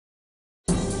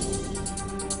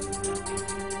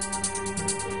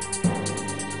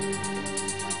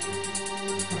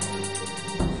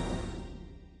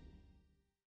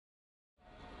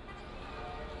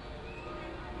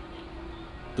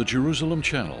The Jerusalem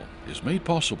Channel is made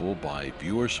possible by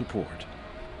viewer support.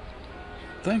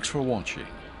 Thanks for watching.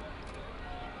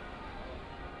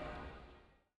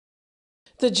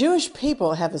 The Jewish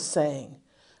people have a saying,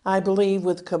 "I believe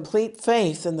with complete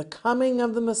faith in the coming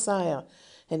of the Messiah,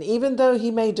 and even though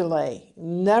he may delay,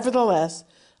 nevertheless,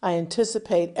 I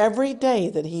anticipate every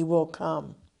day that he will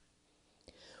come."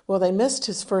 Well, they missed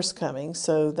his first coming,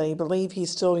 so they believe he's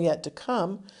still yet to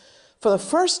come for the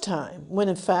first time, when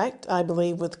in fact, I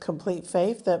believe with complete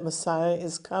faith that Messiah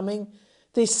is coming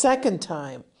the second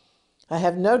time. I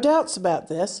have no doubts about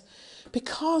this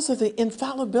because of the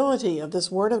infallibility of this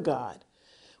Word of God,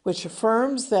 which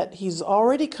affirms that he's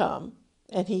already come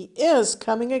and he is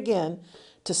coming again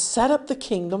to set up the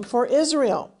kingdom for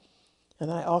Israel.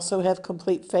 And I also have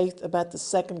complete faith about the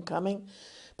second coming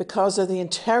because of the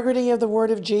integrity of the word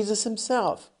of Jesus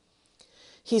himself.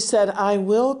 He said, "I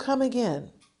will come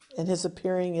again," and his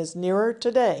appearing is nearer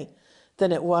today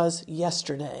than it was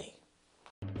yesterday.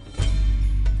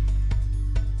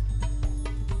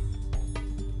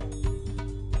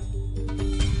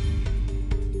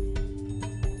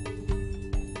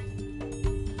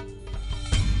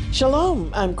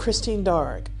 Shalom, I'm Christine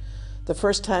Darg. The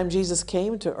first time Jesus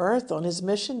came to earth on his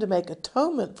mission to make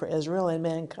atonement for Israel and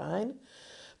mankind,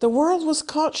 the world was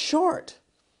caught short.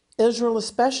 Israel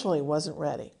especially wasn't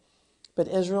ready, but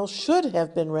Israel should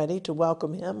have been ready to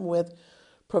welcome him with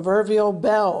proverbial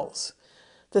bells.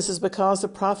 This is because the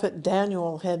prophet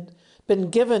Daniel had been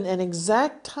given an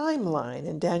exact timeline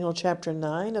in Daniel chapter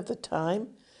 9 of the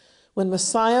time when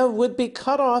Messiah would be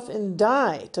cut off and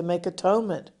die to make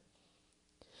atonement.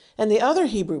 And the other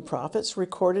Hebrew prophets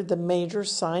recorded the major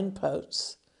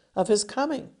signposts of his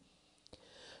coming.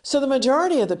 So the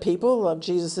majority of the people of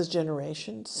Jesus'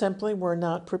 generation simply were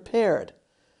not prepared.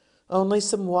 Only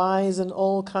some wise and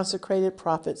old consecrated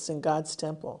prophets in God's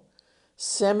temple,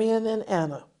 Simeon and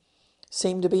Anna,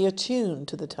 seemed to be attuned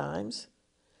to the times,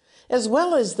 as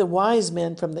well as the wise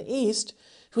men from the East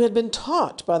who had been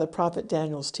taught by the prophet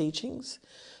Daniel's teachings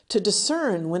to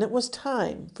discern when it was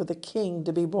time for the king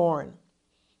to be born.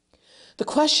 The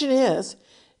question is,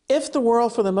 if the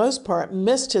world for the most part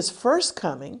missed his first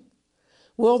coming,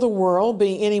 will the world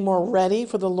be any more ready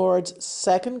for the Lord's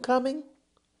second coming?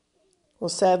 Well,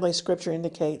 sadly, Scripture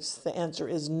indicates the answer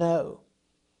is no.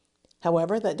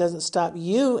 However, that doesn't stop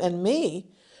you and me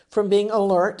from being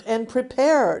alert and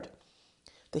prepared.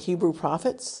 The Hebrew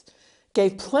prophets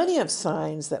gave plenty of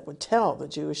signs that would tell the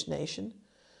Jewish nation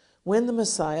when the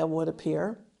Messiah would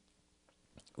appear.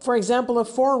 For example, a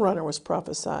forerunner was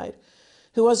prophesied,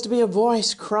 who was to be a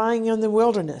voice crying in the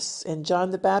wilderness, and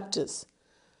John the Baptist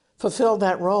fulfilled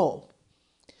that role.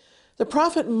 The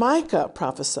prophet Micah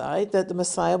prophesied that the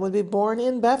Messiah would be born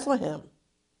in Bethlehem.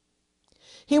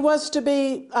 He was to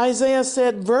be, Isaiah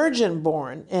said, virgin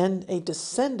born and a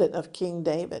descendant of King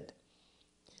David.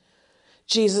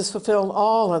 Jesus fulfilled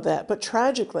all of that, but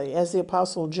tragically, as the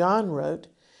Apostle John wrote,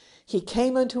 he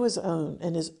came unto his own,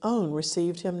 and his own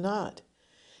received him not.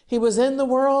 He was in the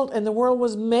world, and the world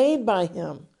was made by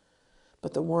him,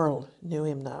 but the world knew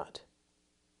him not.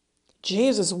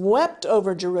 Jesus wept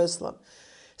over Jerusalem,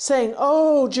 saying,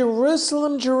 "Oh,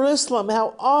 Jerusalem, Jerusalem,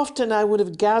 how often I would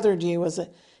have gathered you as a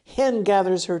hen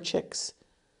gathers her chicks,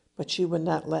 but you would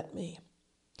not let me.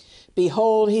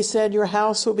 Behold," he said, "your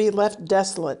house will be left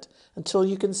desolate until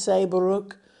you can say,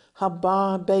 Baruch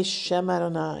haba b'shem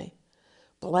Adonai.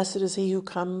 Blessed is he who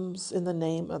comes in the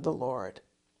name of the Lord."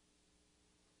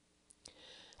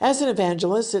 As an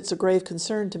evangelist, it's a grave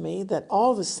concern to me that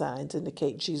all the signs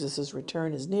indicate Jesus'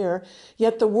 return is near,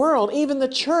 yet the world, even the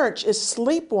church, is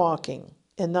sleepwalking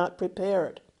and not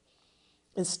prepared.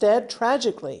 Instead,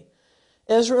 tragically,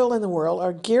 Israel and the world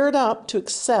are geared up to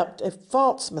accept a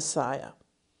false Messiah.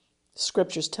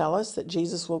 Scriptures tell us that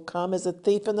Jesus will come as a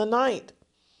thief in the night.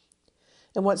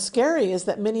 And what's scary is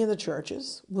that many of the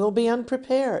churches will be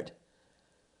unprepared.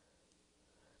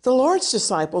 The Lord's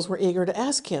disciples were eager to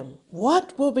ask him,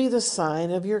 "What will be the sign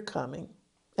of your coming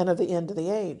and of the end of the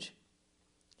age?"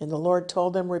 And the Lord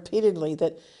told them repeatedly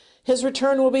that his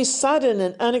return will be sudden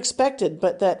and unexpected,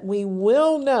 but that we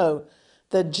will know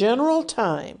the general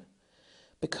time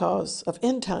because of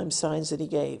end-time signs that he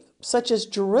gave, such as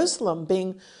Jerusalem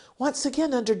being once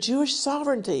again under Jewish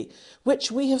sovereignty,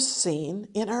 which we have seen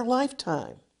in our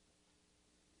lifetime.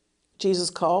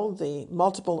 Jesus called the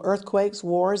multiple earthquakes,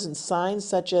 wars, and signs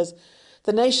such as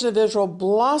the nation of Israel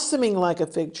blossoming like a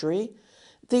fig tree,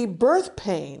 the birth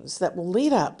pains that will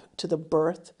lead up to the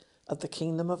birth of the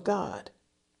kingdom of God.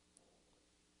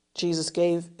 Jesus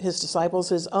gave his disciples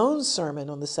his own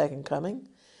sermon on the second coming.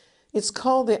 It's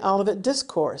called the Olivet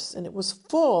Discourse, and it was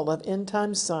full of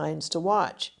end-time signs to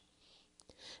watch.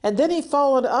 And then he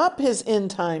followed up his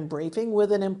end-time briefing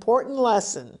with an important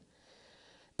lesson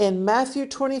in Matthew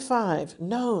 25,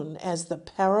 known as the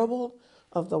parable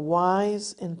of the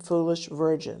wise and foolish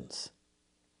virgins.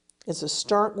 It's a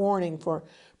stark warning for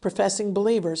professing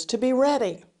believers to be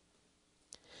ready.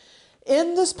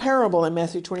 In this parable in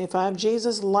Matthew 25,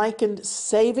 Jesus likened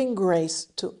saving grace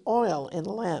to oil in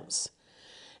lamps,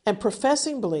 and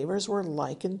professing believers were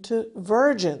likened to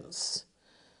virgins.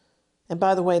 And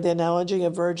by the way, the analogy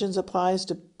of virgins applies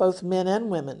to both men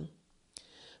and women.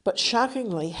 But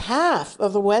shockingly, half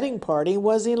of the wedding party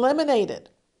was eliminated.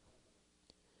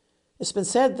 It's been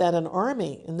said that an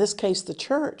army, in this case the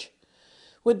church,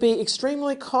 would be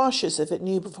extremely cautious if it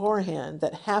knew beforehand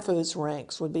that half of its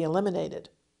ranks would be eliminated.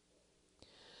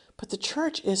 But the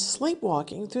church is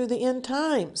sleepwalking through the end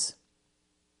times.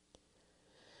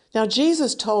 Now,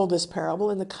 Jesus told this parable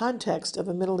in the context of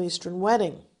a Middle Eastern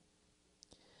wedding.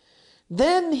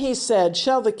 Then he said,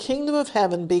 "Shall the kingdom of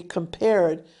heaven be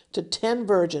compared to 10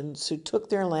 virgins who took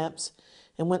their lamps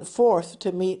and went forth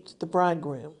to meet the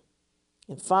bridegroom?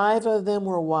 And 5 of them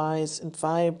were wise and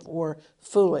 5 were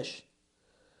foolish."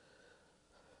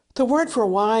 The word for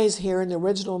wise here in the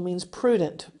original means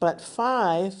prudent, but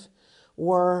 5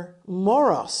 were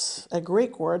moros, a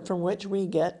Greek word from which we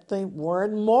get the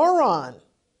word moron,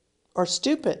 or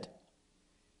stupid.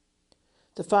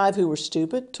 The 5 who were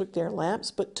stupid took their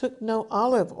lamps, but took no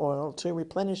olive oil to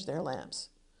replenish their lamps.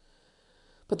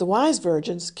 But the wise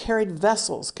virgins carried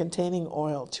vessels containing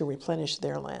oil to replenish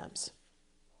their lamps.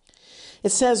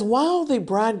 It says, while the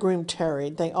bridegroom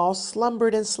tarried, they all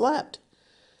slumbered and slept.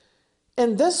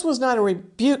 And this was not a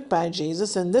rebuke by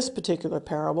Jesus in this particular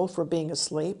parable for being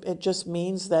asleep. It just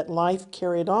means that life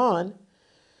carried on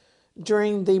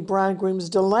during the bridegroom's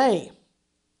delay.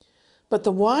 But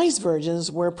the wise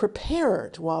virgins were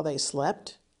prepared while they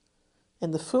slept,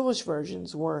 and the foolish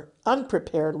virgins were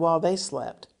unprepared while they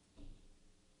slept.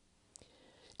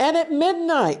 And at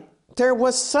midnight there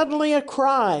was suddenly a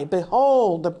cry,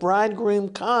 "Behold, the bridegroom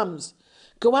comes.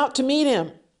 Go out to meet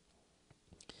him."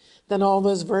 Then all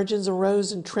those virgins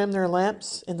arose and trimmed their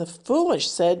lamps, and the foolish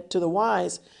said to the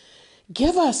wise,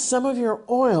 "Give us some of your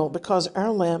oil, because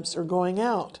our lamps are going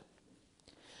out."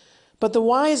 But the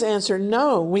wise answered,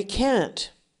 "No, we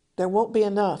can't. There won't be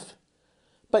enough.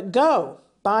 But go,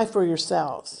 buy for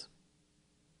yourselves."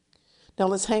 Now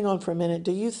let's hang on for a minute.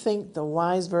 Do you think the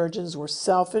wise virgins were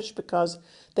selfish because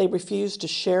they refused to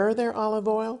share their olive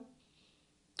oil?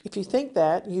 If you think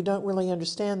that, you don't really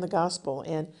understand the gospel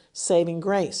and saving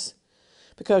grace.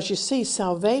 Because you see,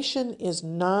 salvation is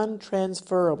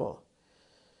non-transferable.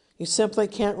 You simply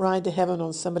can't ride to heaven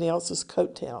on somebody else's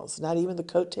coattails, not even the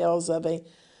coattails of a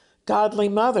godly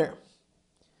mother.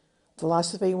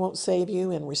 Philosophy won't save you,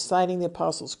 and reciting the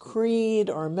Apostles' Creed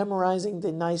or memorizing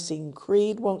the Nicene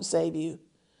Creed won't save you.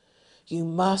 You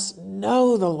must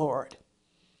know the Lord.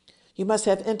 You must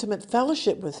have intimate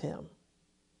fellowship with him.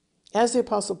 As the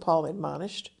Apostle Paul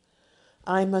admonished,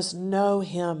 I must know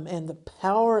him and the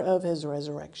power of his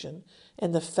resurrection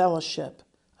and the fellowship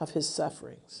of his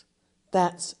sufferings.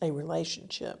 That's a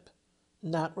relationship,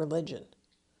 not religion.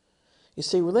 You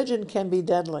see, religion can be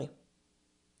deadly.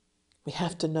 We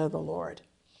have to know the Lord.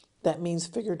 That means,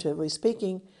 figuratively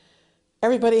speaking,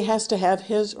 everybody has to have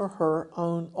his or her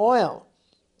own oil.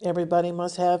 Everybody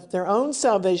must have their own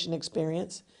salvation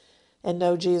experience and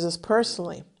know Jesus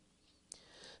personally.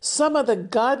 Some of the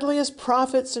godliest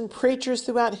prophets and preachers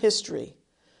throughout history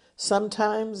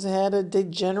sometimes had a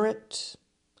degenerate,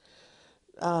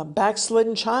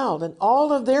 backslidden child, and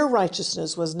all of their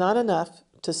righteousness was not enough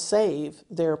to save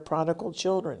their prodigal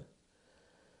children.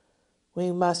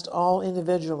 We must all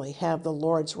individually have the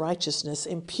Lord's righteousness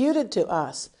imputed to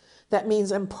us. That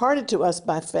means imparted to us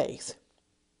by faith.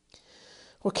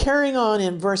 Well, carrying on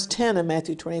in verse 10 of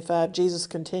Matthew 25, Jesus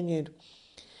continued,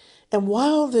 "And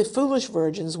while the foolish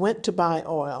virgins went to buy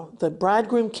oil, the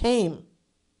bridegroom came,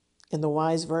 and the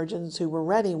wise virgins who were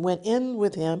ready went in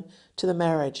with him to the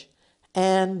marriage,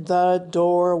 and the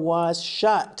door was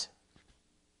shut."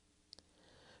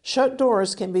 Shut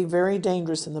doors can be very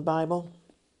dangerous in the Bible.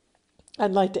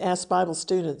 I'd like to ask Bible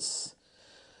students,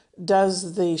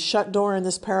 does the shut door in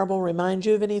this parable remind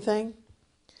you of anything?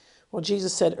 Well,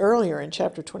 Jesus said earlier in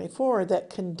chapter 24 that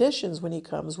conditions when he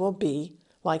comes will be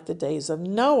like the days of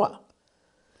Noah.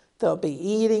 They'll be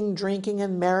eating, drinking,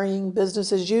 and marrying,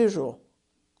 business as usual.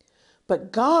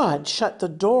 But God shut the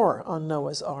door on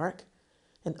Noah's ark,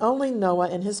 and only Noah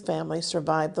and his family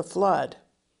survived the flood.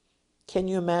 Can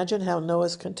you imagine how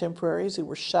Noah's contemporaries who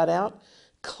were shut out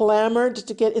clamored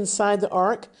to get inside the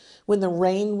ark when the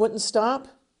rain wouldn't stop?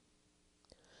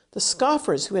 The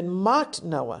scoffers who had mocked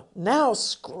Noah now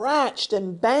scratched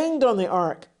and banged on the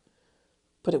ark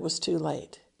but it was too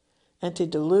late.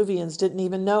 Antediluvians didn't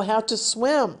even know how to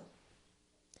swim.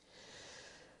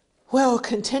 Well,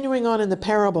 continuing on in the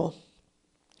parable,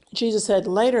 Jesus said,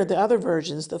 later the other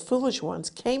virgins, the foolish ones,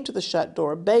 came to the shut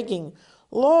door, begging,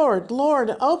 Lord,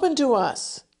 Lord, open to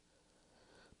us.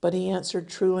 But he answered,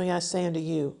 truly I say unto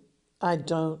you, I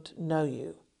don't know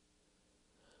you.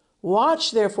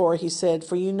 Watch therefore, he said,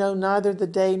 for you know neither the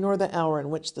day nor the hour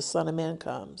in which the Son of Man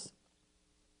comes.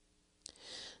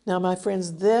 Now, my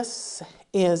friends, this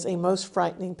is a most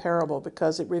frightening parable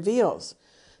because it reveals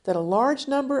that a large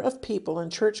number of people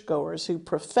and churchgoers who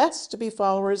profess to be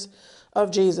followers of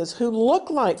Jesus, who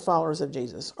look like followers of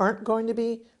Jesus, aren't going to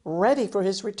be ready for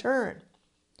his return.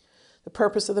 The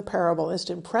purpose of the parable is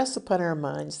to impress upon our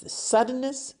minds the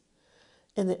suddenness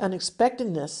and the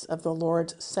unexpectedness of the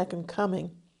Lord's second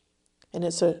coming. And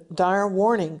it's a dire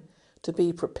warning to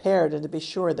be prepared and to be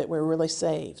sure that we're really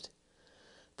saved.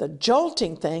 The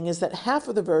jolting thing is that half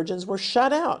of the virgins were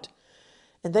shut out,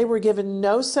 and they were given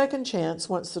no second chance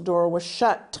once the door was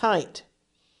shut tight,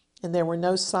 and there were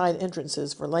no side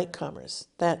entrances for latecomers.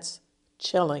 That's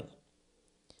chilling.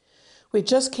 We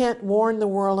just can't warn the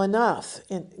world enough.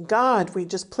 And God, we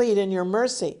just plead in your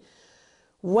mercy,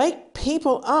 wake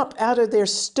people up out of their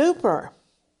stupor.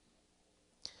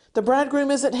 The bridegroom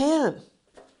is at hand.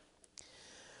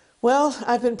 Well,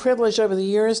 I've been privileged over the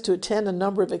years to attend a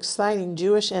number of exciting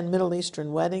Jewish and Middle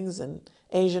Eastern weddings and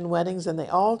Asian weddings, and they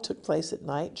all took place at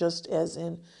night, just as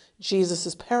in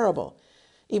Jesus' parable.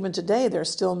 Even today, there are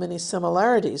still many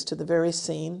similarities to the very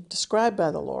scene described by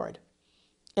the Lord.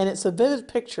 And it's a vivid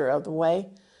picture of the way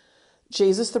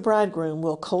Jesus, the bridegroom,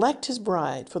 will collect his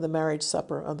bride for the marriage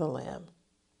supper of the Lamb.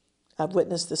 I've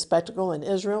witnessed the spectacle in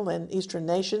Israel and Eastern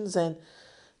nations, and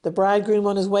the bridegroom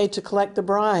on his way to collect the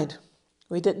bride.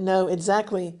 We didn't know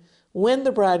exactly when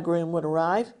the bridegroom would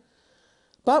arrive,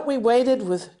 but we waited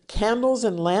with candles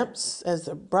and lamps as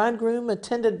the bridegroom,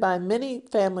 attended by many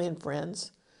family and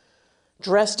friends,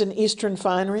 dressed in Eastern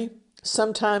finery,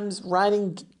 sometimes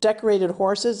riding decorated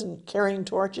horses and carrying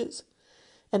torches.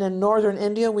 And in northern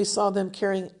India, we saw them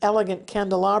carrying elegant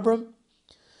candelabrum.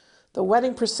 The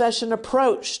wedding procession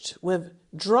approached with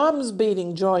drums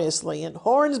beating joyously and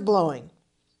horns blowing.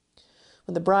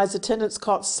 When the bride's attendants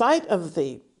caught sight of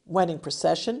the wedding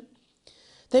procession,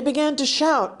 they began to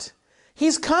shout,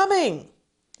 "He's coming!"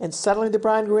 And suddenly the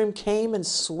bridegroom came and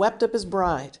swept up his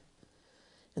bride,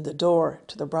 and the door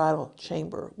to the bridal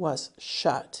chamber was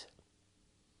shut.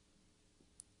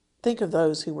 Think of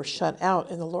those who were shut out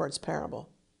in the Lord's parable.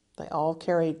 They all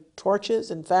carried torches.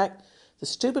 In fact, the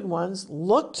stupid ones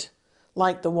looked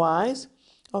like the wise.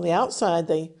 On the outside,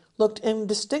 they looked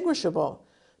indistinguishable,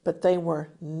 but they were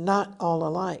not all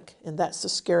alike. And that's the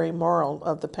scary moral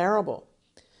of the parable.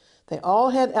 They all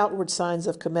had outward signs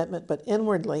of commitment, but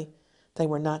inwardly, they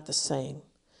were not the same.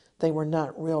 They were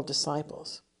not real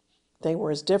disciples. They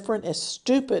were as different as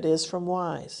stupid is from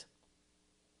wise.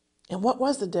 And what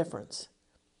was the difference?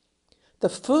 The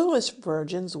foolish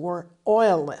virgins were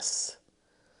oilless.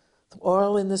 The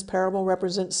oil in this parable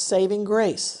represents saving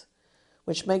grace,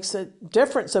 which makes a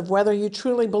difference of whether you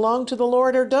truly belong to the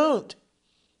Lord or don't.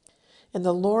 And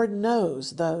the Lord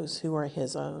knows those who are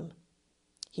his own.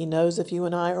 He knows if you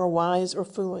and I are wise or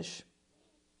foolish.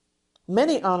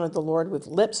 Many honor the Lord with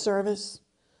lip service,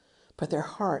 but their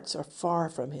hearts are far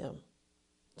from him.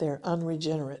 They're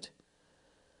unregenerate.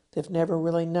 They've never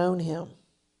really known him.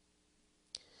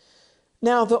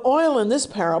 Now, the oil in this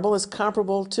parable is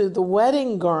comparable to the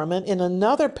wedding garment in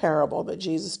another parable that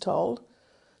Jesus told,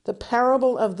 the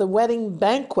parable of the wedding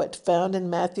banquet found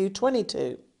in Matthew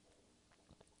 22.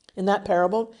 In that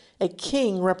parable, a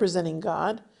king representing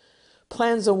God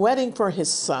plans a wedding for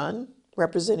his son,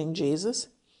 representing Jesus,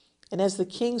 and as the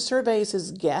king surveys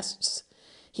his guests,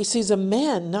 he sees a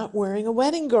man not wearing a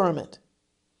wedding garment.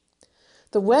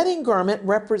 The wedding garment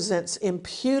represents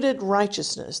imputed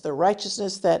righteousness, the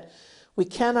righteousness that we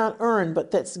cannot earn,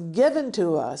 but that's given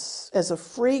to us as a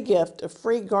free gift, a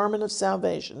free garment of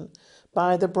salvation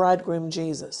by the bridegroom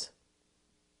Jesus.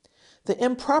 The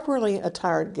improperly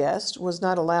attired guest was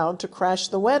not allowed to crash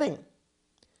the wedding.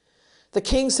 The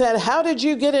king said, "How did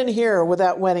you get in here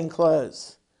without wedding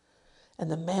clothes?" And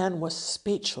the man was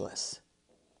speechless.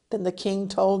 Then the king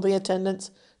told the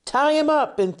attendants, "Tie him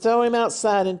up and throw him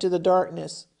outside into the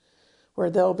darkness, where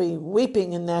there'll be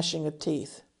weeping and gnashing of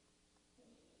teeth."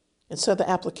 And so the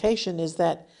application is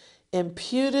that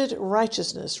imputed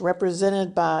righteousness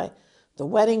represented by the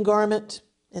wedding garment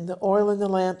and the oil in the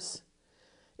lamps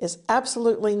is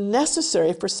absolutely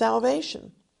necessary for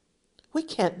salvation. We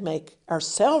can't make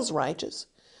ourselves righteous.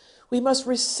 We must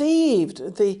receive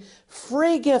the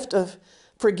free gift of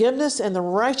forgiveness and the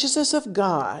righteousness of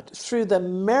God through the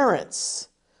merits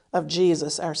of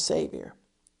Jesus, our Savior.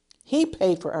 He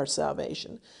paid for our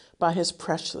salvation by his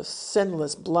precious,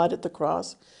 sinless blood at the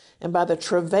cross and by the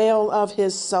travail of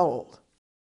his soul.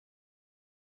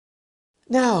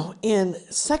 Now, in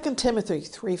 2 Timothy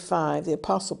 3:5, the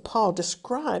Apostle Paul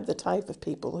described the type of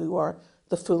people who are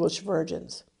the foolish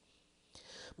virgins.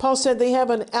 Paul said they have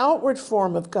an outward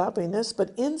form of godliness,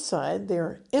 but inside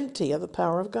they're empty of the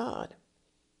power of God.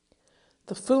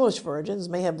 The foolish virgins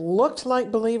may have looked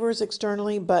like believers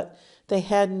externally, but they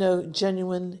had no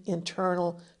genuine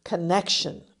internal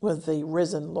connection with the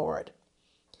risen Lord.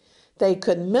 They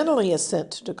could mentally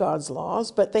assent to God's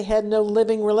laws, but they had no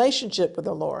living relationship with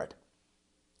the Lord.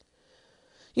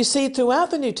 You see,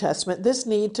 throughout the New Testament, this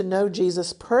need to know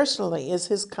Jesus personally is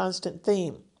his constant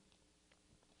theme.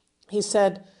 He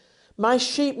said, "My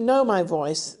sheep know my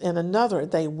voice, and another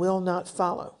they will not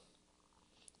follow."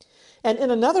 And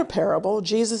in another parable,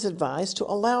 Jesus advised to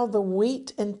allow the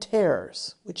wheat and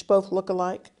tares, which both look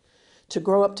alike, to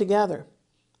grow up together.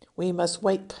 We must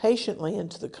wait patiently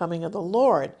into the coming of the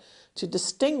Lord to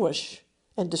distinguish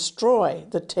and destroy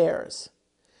the tares.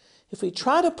 If we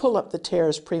try to pull up the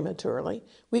tares prematurely,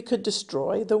 we could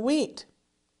destroy the wheat.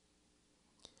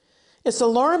 It's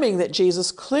alarming that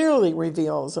Jesus clearly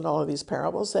reveals in all of these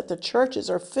parables that the churches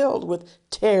are filled with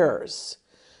tares,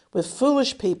 with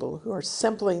foolish people who are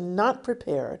simply not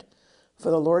prepared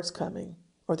for the Lord's coming,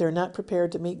 or they're not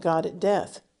prepared to meet God at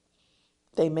death.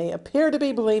 They may appear to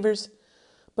be believers,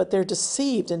 but they're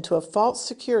deceived into a false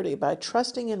security by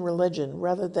trusting in religion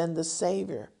rather than the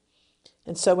Savior.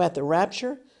 And so at the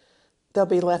rapture, they'll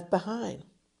be left behind.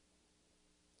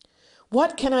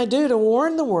 What can I do to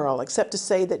warn the world except to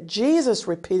say that Jesus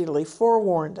repeatedly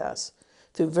forewarned us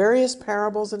through various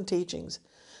parables and teachings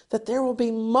that there will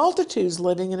be multitudes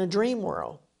living in a dream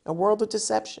world, a world of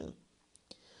deception,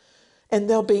 and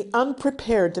they'll be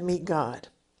unprepared to meet God.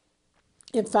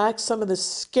 In fact, some of the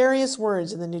scariest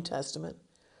words in the New Testament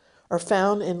are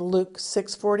found in Luke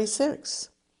 6:46,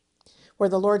 where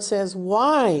the Lord says,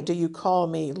 "Why do you call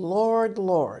me Lord,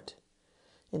 Lord,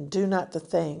 and do not the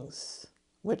things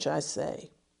which I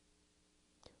say?"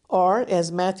 Or,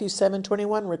 as Matthew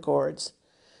 7:21 records,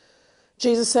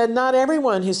 Jesus said, "Not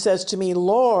everyone who says to me,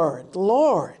 'Lord,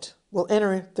 Lord,' will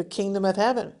enter the kingdom of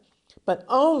heaven, but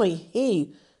only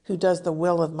he who does the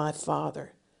will of my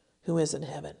Father who is in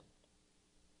heaven."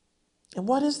 And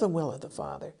what is the will of the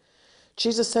Father?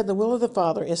 Jesus said the will of the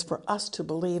Father is for us to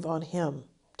believe on him,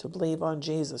 to believe on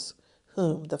Jesus,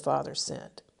 whom the Father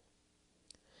sent.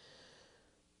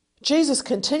 Jesus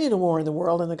continued to warn the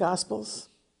world in the Gospels.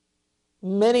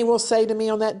 "Many will say to me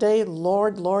on that day,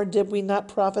 'Lord, Lord, did we not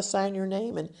prophesy in your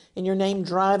name, and in your name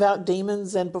drive out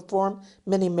demons and perform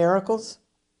many miracles?'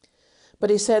 But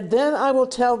he said, 'Then I will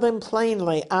tell them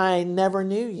plainly, I never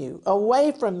knew you.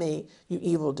 Away from me, you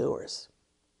evildoers.'"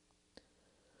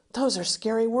 Those are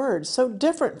scary words, so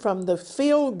different from the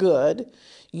feel-good,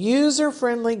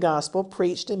 user-friendly gospel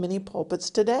preached in many pulpits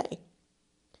today.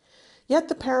 Yet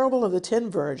the parable of the 10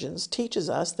 virgins teaches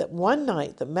us that one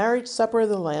night the marriage supper of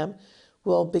the Lamb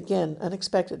will begin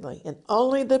unexpectedly, and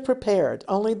only the prepared,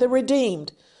 only the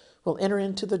redeemed, will enter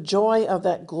into the joy of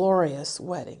that glorious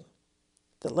wedding.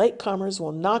 The latecomers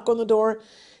will knock on the door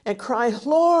and cry,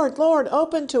 "Lord, Lord,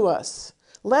 open to us.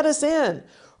 Let us in.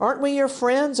 Aren't we your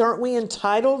friends? Aren't we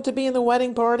entitled to be in the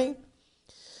wedding party?"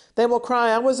 They will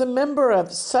cry, "I was a member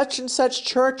of such and such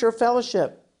church or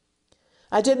fellowship.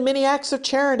 I did many acts of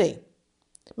charity.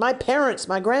 My parents,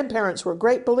 my grandparents were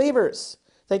great believers.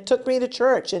 They took me to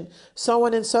church," and so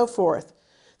on and so forth.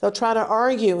 They'll try to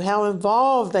argue how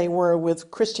involved they were with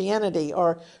Christianity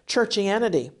or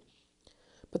churchianity.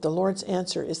 But the Lord's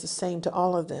answer is the same to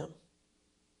all of them.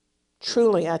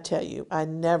 "Truly, I tell you, I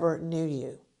never knew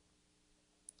you."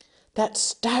 That's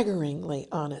staggeringly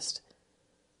honest.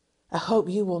 I hope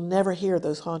you will never hear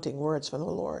those haunting words from the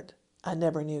Lord. "I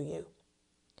never knew you."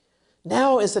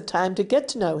 Now is the time to get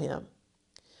to know him.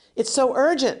 It's so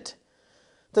urgent.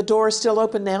 The door is still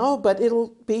open now, but it'll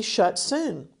be shut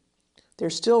soon.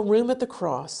 There's still room at the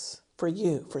cross for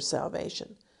you for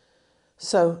salvation.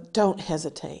 So don't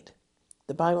hesitate.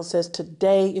 The Bible says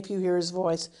today, if you hear his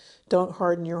voice, don't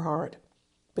harden your heart,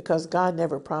 because God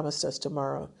never promised us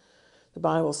tomorrow. The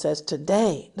Bible says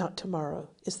today, not tomorrow,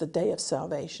 is the day of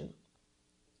salvation.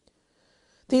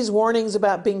 These warnings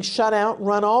about being shut out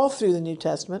run all through the New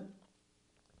Testament.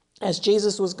 As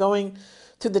Jesus was going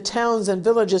through the towns and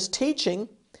villages teaching,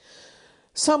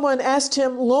 someone asked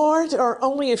him, "Lord, are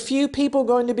only a few people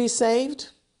going to be saved?"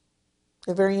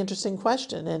 A very interesting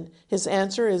question, and his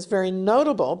answer is very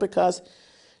notable because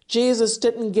Jesus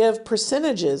didn't give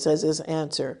percentages as his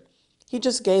answer. He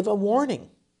just gave a warning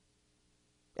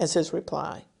as his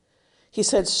reply. He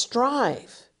said,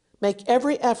 strive, make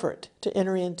every effort to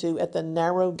enter into at the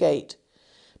narrow gate,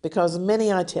 because many,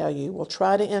 I tell you, will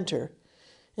try to enter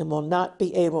and will not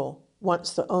be able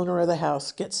once the owner of the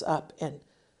house gets up and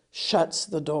shuts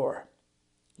the door.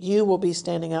 You will be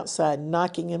standing outside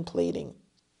knocking and pleading,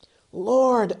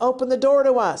 Lord, open the door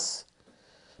to us.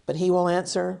 But he will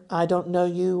answer, I don't know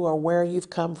you or where you've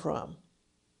come from.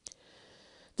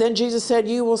 Then Jesus said,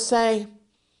 you will say,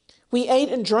 we ate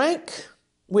and drank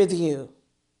with you.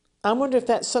 I wonder if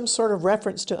that's some sort of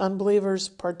reference to unbelievers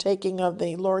partaking of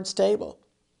the Lord's table.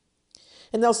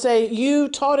 And they'll say, you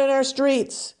taught in our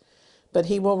streets. But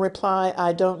he will reply,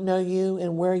 I don't know you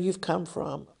and where you've come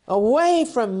from. Away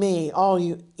from me, all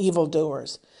you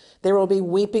evildoers. There will be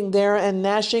weeping there and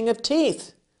gnashing of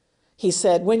teeth. He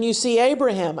said, when you see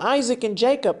Abraham, Isaac, and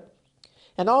Jacob,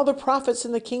 and all the prophets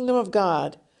in the kingdom of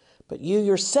God, but you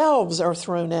yourselves are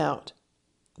thrown out.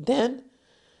 Then,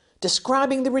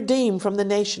 describing the redeemed from the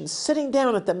nations, sitting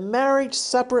down at the marriage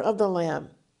supper of the Lamb,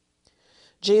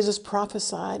 Jesus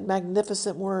prophesied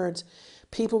magnificent words.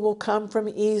 People will come from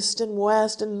east and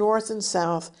west and north and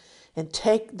south and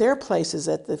take their places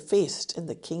at the feast in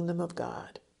the kingdom of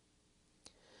God.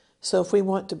 So if we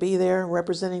want to be there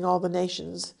representing all the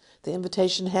nations, the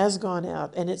invitation has gone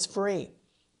out and it's free.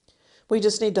 We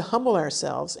just need to humble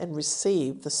ourselves and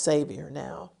receive the Savior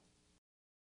now.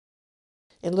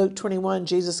 In Luke 21,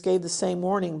 Jesus gave the same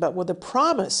warning, but with a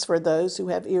promise for those who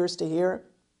have ears to hear.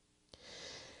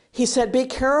 He said, be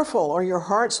careful, or your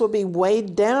hearts will be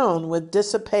weighed down with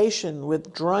dissipation,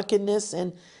 with drunkenness,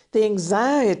 and the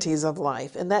anxieties of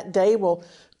life. And that day will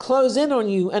close in on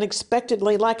you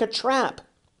unexpectedly like a trap.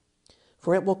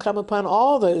 For it will come upon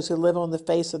all those who live on the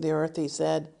face of the earth, he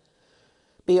said.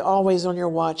 Be always on your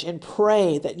watch and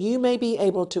pray that you may be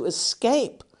able to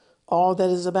escape all that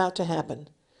is about to happen,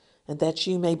 and that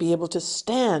you may be able to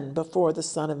stand before the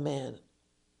Son of Man.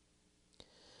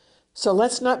 So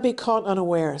let's not be caught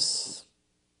unawares.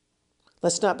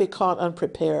 Let's not be caught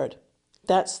unprepared.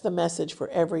 That's the message for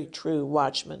every true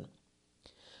watchman.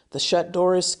 The shut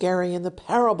door is scary in the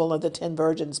parable of the 10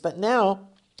 virgins, but now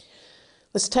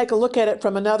let's take a look at it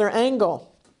from another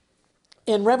angle.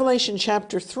 In Revelation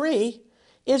chapter 3,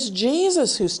 it's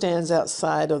Jesus who stands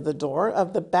outside of the door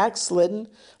of the backslidden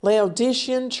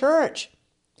Laodicean church,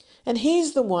 and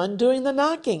he's the one doing the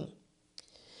knocking.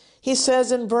 He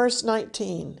says in verse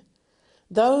 19,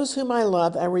 those whom I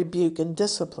love I rebuke and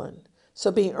discipline,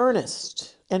 so be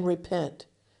earnest and repent.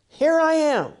 Here I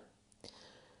am.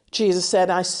 Jesus said,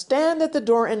 I stand at the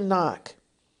door and knock.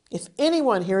 If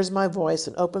anyone hears my voice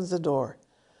and opens the door,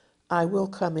 I will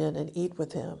come in and eat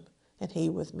with him, and he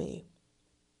with me.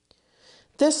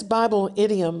 This Bible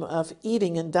idiom of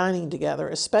eating and dining together,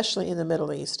 especially in the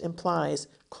Middle East, implies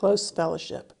close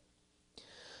fellowship.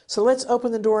 So let's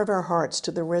open the door of our hearts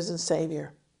to the risen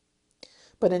Savior.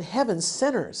 But in heaven,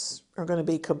 sinners are going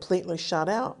to be completely shut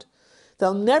out.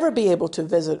 They'll never be able to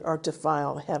visit or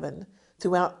defile heaven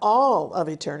throughout all of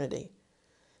eternity.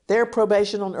 Their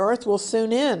probation on earth will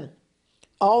soon end.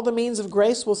 All the means of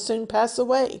grace will soon pass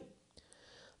away.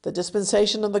 The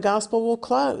dispensation of the gospel will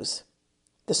close.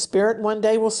 The Spirit one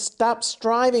day will stop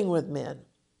striving with men.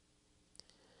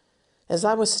 As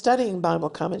I was studying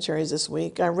Bible commentaries this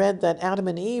week, I read that Adam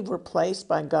and Eve were placed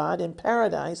by God in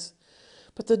paradise,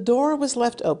 but the door was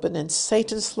left open and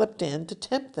Satan slipped in to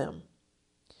tempt them.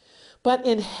 But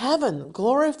in heaven,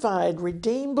 glorified,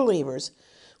 redeemed believers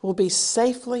will be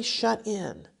safely shut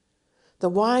in. The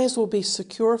wise will be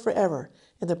secure forever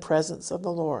in the presence of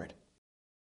the Lord.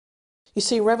 You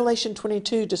see, Revelation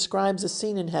 22 describes a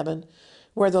scene in heaven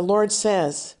where the Lord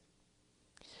says,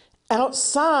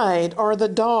 outside are the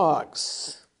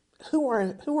dogs. Who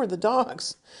are the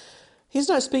dogs? He's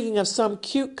not speaking of some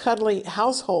cute, cuddly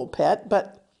household pet,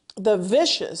 but the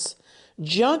vicious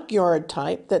junkyard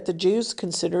type that the Jews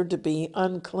considered to be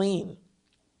unclean.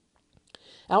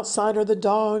 Outside are the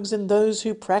dogs and those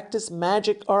who practice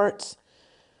magic arts,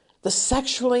 the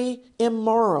sexually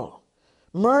immoral,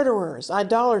 murderers,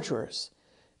 idolaters,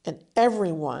 and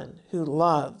everyone who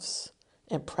loves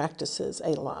and practices a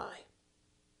lie.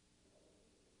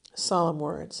 Solemn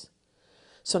words.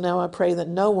 So now I pray that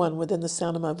no one within the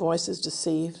sound of my voice is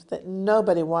deceived, that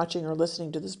nobody watching or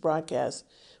listening to this broadcast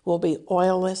will be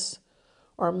oilless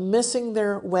or missing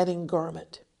their wedding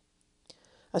garment.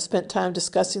 I spent time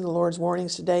discussing the Lord's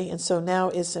warnings today, and so now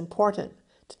it's important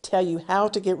to tell you how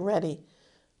to get ready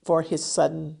for his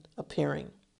sudden appearing.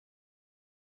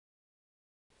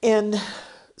 In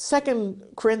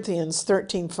 2 Corinthians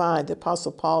 13:5, the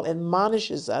Apostle Paul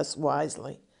admonishes us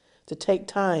wisely to take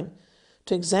time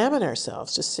to examine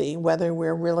ourselves to see whether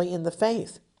we're really in the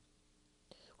faith.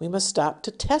 We must stop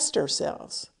to test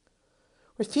ourselves.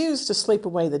 Refuse to sleep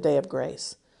away the day of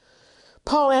grace.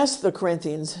 Paul asked the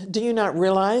Corinthians, do you not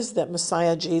realize that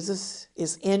Messiah Jesus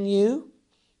is in you?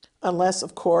 Unless,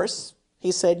 of course,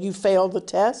 he said, you failed the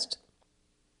test.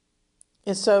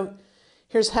 And so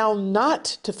here's how not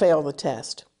to fail the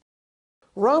test.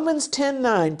 Romans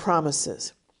 10:9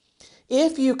 promises,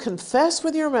 if you confess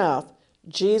with your mouth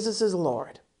Jesus is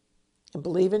Lord and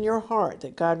believe in your heart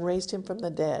that God raised him from the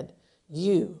dead,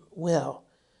 you will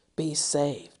be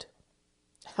saved.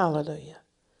 Hallelujah.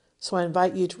 So I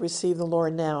invite you to receive the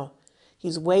Lord now.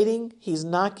 He's waiting. He's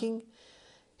knocking.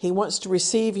 He wants to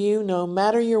receive you no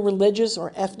matter your religious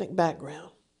or ethnic background.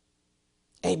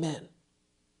 Amen.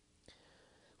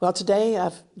 Well, today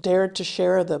I've dared to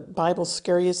share the Bible's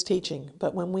scariest teaching,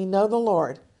 but when we know the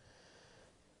Lord,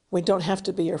 we don't have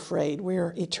to be afraid. We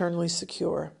are eternally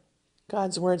secure.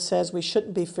 God's word says we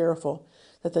shouldn't be fearful,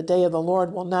 that the day of the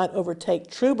Lord will not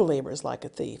overtake true believers like a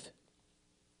thief.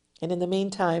 And in the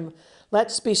meantime,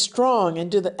 let's be strong and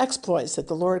do the exploits that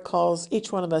the Lord calls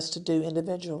each one of us to do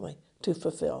individually to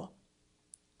fulfill.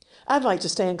 I'd like to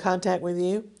stay in contact with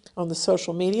you on the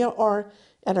social media or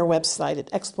at our website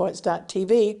at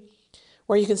exploits.tv,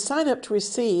 where you can sign up to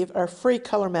receive our free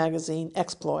color magazine,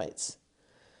 Exploits.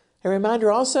 A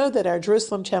reminder also that our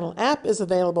Jerusalem Channel app is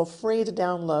available free to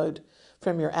download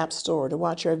from your app store to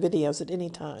watch our videos at any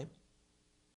time.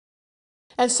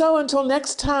 And so until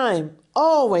next time,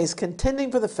 always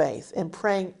contending for the faith and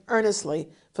praying earnestly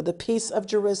for the peace of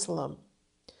Jerusalem.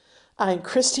 I'm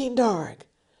Christine Darg.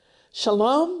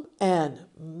 Shalom and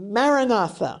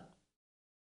Maranatha.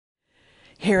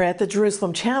 Here at the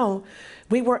Jerusalem Channel,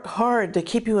 we work hard to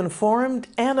keep you informed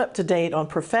and up to date on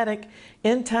prophetic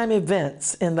end-time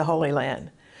events in the Holy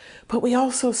Land. But we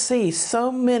also see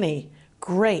so many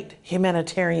great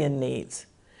humanitarian needs.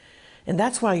 And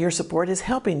that's why your support is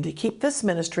helping to keep this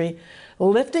ministry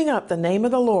lifting up the name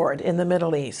of the Lord in the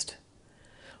Middle East.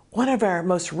 One of our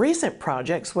most recent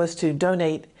projects was to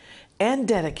donate and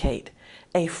dedicate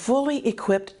a fully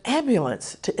equipped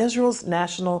ambulance to Israel's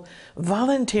National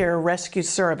Volunteer Rescue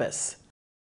Service.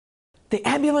 The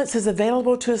ambulance is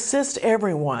available to assist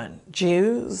everyone,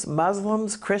 Jews,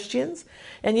 Muslims, Christians,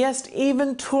 and yes,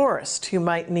 even tourists who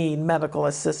might need medical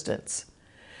assistance.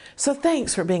 So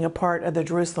thanks for being a part of the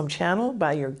Jerusalem Channel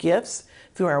by your gifts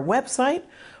through our website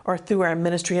or through our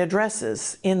ministry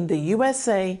addresses in the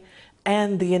USA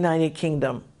and the United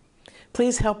Kingdom.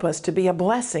 Please help us to be a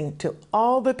blessing to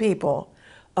all the people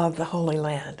of the Holy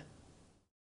Land.